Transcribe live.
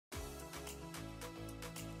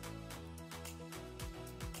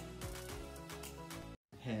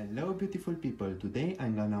Hello beautiful people, today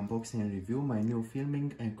I'm gonna unbox and review my new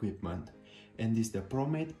filming equipment, and this is the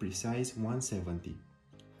PROMATE PRECISE-170.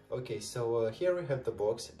 Okay, so here we have the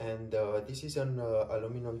box, and this is an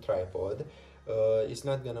aluminum tripod. It's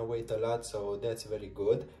not gonna weigh a lot, so that's very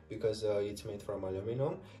good because it's made from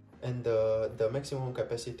aluminum, and the maximum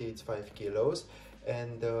capacity is 5 kilos.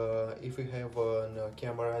 And if we have a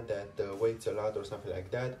camera that weighs a lot or something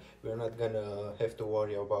like that, we're not gonna have to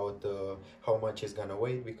worry about how much it's gonna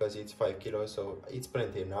weigh because it's 5 kilos, so it's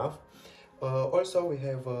plenty enough. Also, we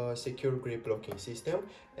have a secure grip locking system,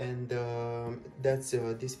 and that's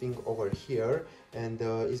this thing over here, and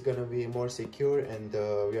it's gonna be more secure, and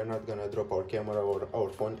we are not gonna drop our camera or our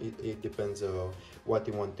phone. It depends what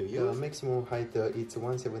you want to use. The maximum height it's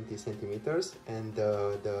 170 centimeters, and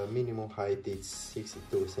the minimum height is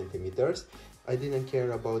 62 centimeters. I didn't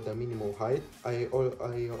care about the minimum height. I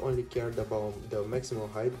only cared about the maximum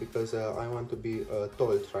height because I want to be a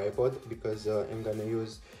tall tripod, because I'm gonna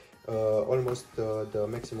use almost the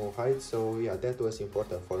maximum height, so yeah, that was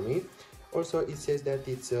important for me. Also, it says that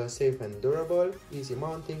it's safe and durable, easy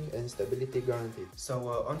mounting, and stability guaranteed.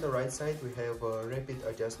 So on the right side we have a rapid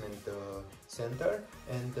adjustment center,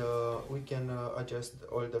 and we can adjust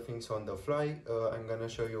all the things on the fly. I'm gonna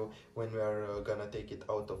show you when we are gonna take it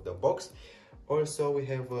out of the box. Also, we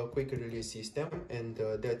have a quick release system, and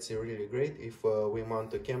that's really great if we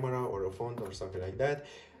mount a camera or a phone or something like that,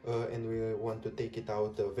 and we want to take it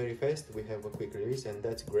out very fast. We have a quick release, and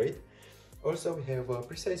that's great. Also, we have a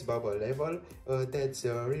precise bubble level. That's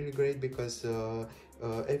really great because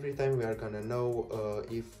every time we are gonna know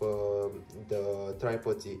if the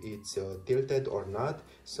tripod is tilted or not,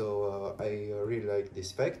 so I really like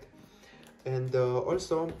this fact. And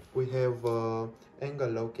also we have angle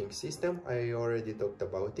locking system. I already talked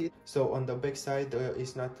about it. So on the back side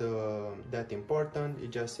it's not that important. It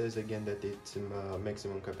just says again that it's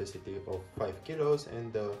maximum capacity of 5 kilos,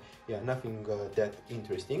 and yeah, nothing that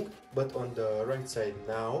interesting. But on the right side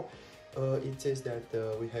now it says that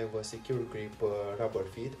we have a secure grip rubber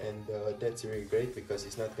feet, and that's really great because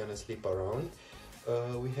it's not gonna slip around.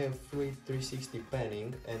 We have fluid 360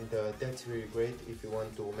 panning, and that's really great if you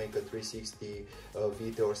want to make a 360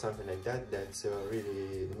 video or something like that. That's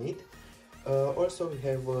really neat. Also, we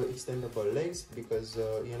have extendable legs because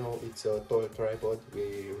you know, it's a tall tripod,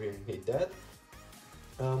 we really need that.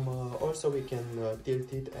 Also, we can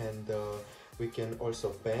tilt it, and we can also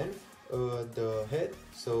pan the head,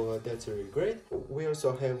 so that's really great. We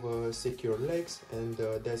also have secure legs, and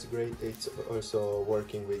that's great. It's also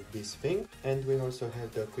working with this thing. And we also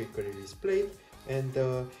have the quick release plate, and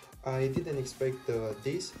I didn't expect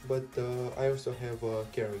this, but I also have a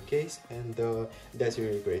carrying case, and that's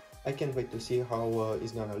really great. I can't wait to see how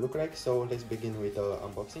it's gonna look like, so let's begin with the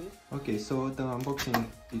unboxing. Okay, so the unboxing,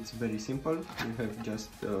 it's very simple. We have just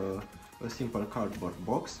a simple cardboard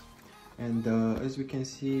box, and as we can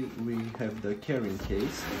see, we have the carrying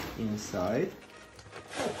case inside.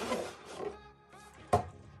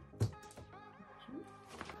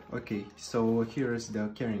 Okay, so here's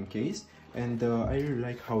the carrying case, and I really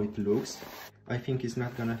like how it looks. I think it's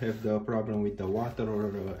not gonna have the problem with the water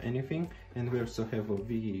or anything. And we also have a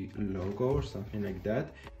V logo or something like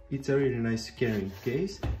that. It's a really nice carrying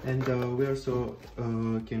case, and we also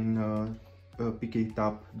can pick it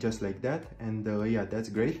up just like that, and yeah, that's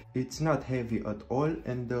great. It's not heavy at all,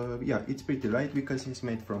 and yeah, it's pretty light because it's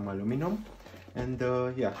made from aluminum. And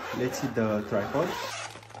yeah, let's see the tripod.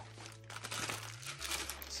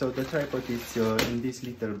 So the tripod is in this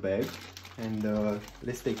little bag, and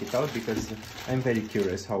let's take it out because I'm very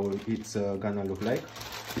curious how it's gonna look like.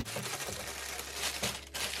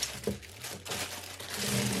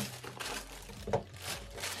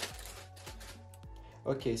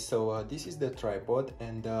 Okay, so this is the tripod,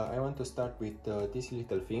 and I want to start with this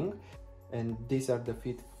little thing. And these are the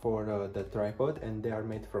feet for the tripod, and they are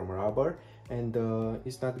made from rubber, and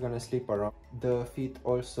it's not gonna slip around. The feet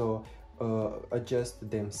also adjust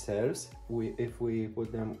themselves if we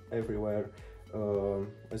put them everywhere.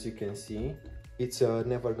 As you can see, it's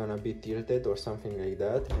never gonna be tilted or something like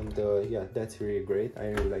that, and yeah, that's really great. I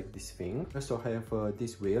really like this thing. Also have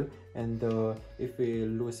this wheel, and if we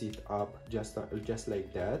loose it up just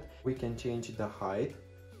like that, we can change the height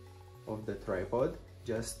of the tripod,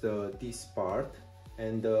 just this part.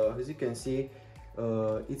 And as you can see,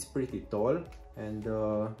 it's pretty tall, and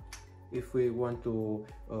if we want to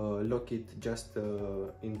lock it just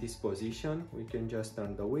in this position, we can just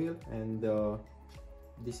turn the wheel, and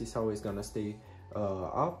this is how it's gonna stay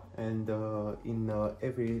up and in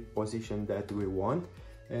every position that we want.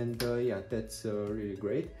 And yeah, that's really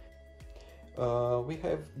great. We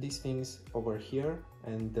have these things over here,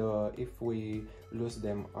 and if we lose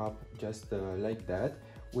them up just like that,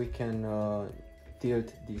 we can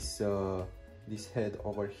tilt this head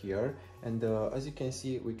over here, and as you can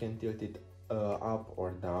see, we can tilt it up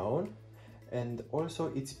or down, and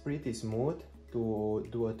also it's pretty smooth to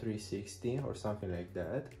do a 360 or something like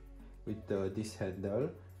that with this handle,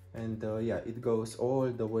 and yeah, it goes all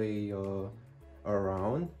the way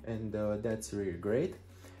around, and that's really great.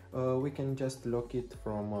 We can just lock it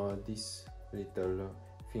from this little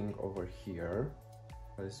thing over here,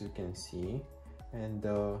 as you can see, and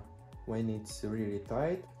when it's really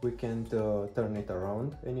tight, we can't turn it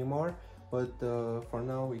around anymore, but for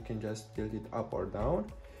now we can just tilt it up or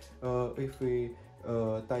down. If we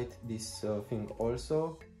tight this thing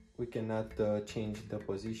also, we cannot change the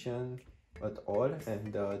position at all,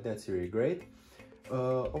 and that's really great.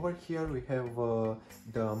 Over here we have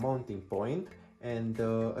the mounting point, and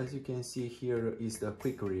as you can see, here is the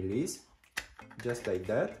quick release, just like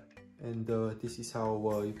that, and this is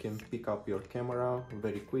how you can pick up your camera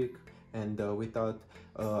very quick and without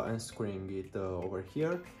unscrewing it over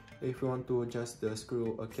here. If you want to just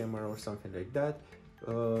screw a camera or something like that,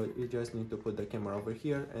 you just need to put the camera over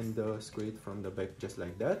here and screw it from the back, just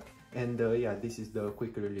like that. And yeah, this is the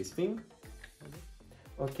quick release thing.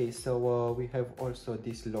 Okay, so we have also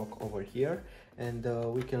this lock over here, and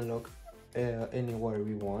we can lock anywhere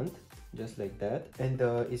we want, just like that, and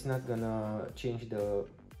it's not gonna change the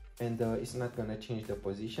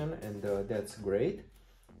position, and that's great.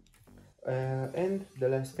 And the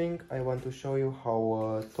last thing, I want to show you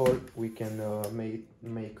how tall we can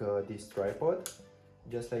make this tripod.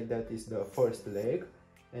 Just like that is the first leg,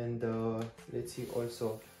 and let's see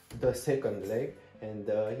also the second leg, and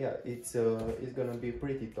yeah, it's gonna be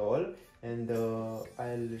pretty tall, and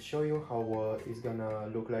I'll show you how it's gonna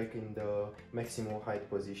look like in the maximum height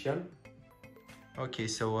position. Okay,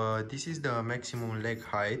 so this is the maximum leg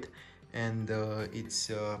height, and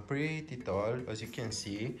it's pretty tall, as you can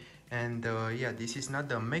see, and yeah, this is not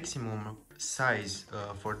the maximum size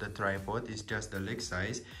for the tripod, it's just the leg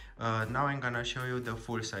size. Now I'm gonna show you the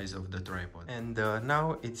full size of the tripod, and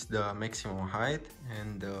now it's the maximum height,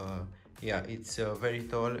 and yeah, it's very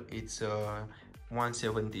tall. It's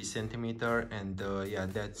 170 centimeter, and yeah,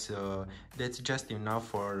 that's just enough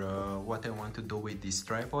for what I want to do with this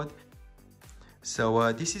tripod.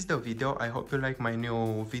 So this is the video. I hope you like my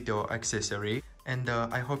new video accessory, and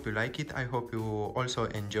I hope you like it. I hope you also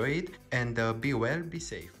enjoy it, and be well, be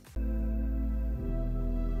safe.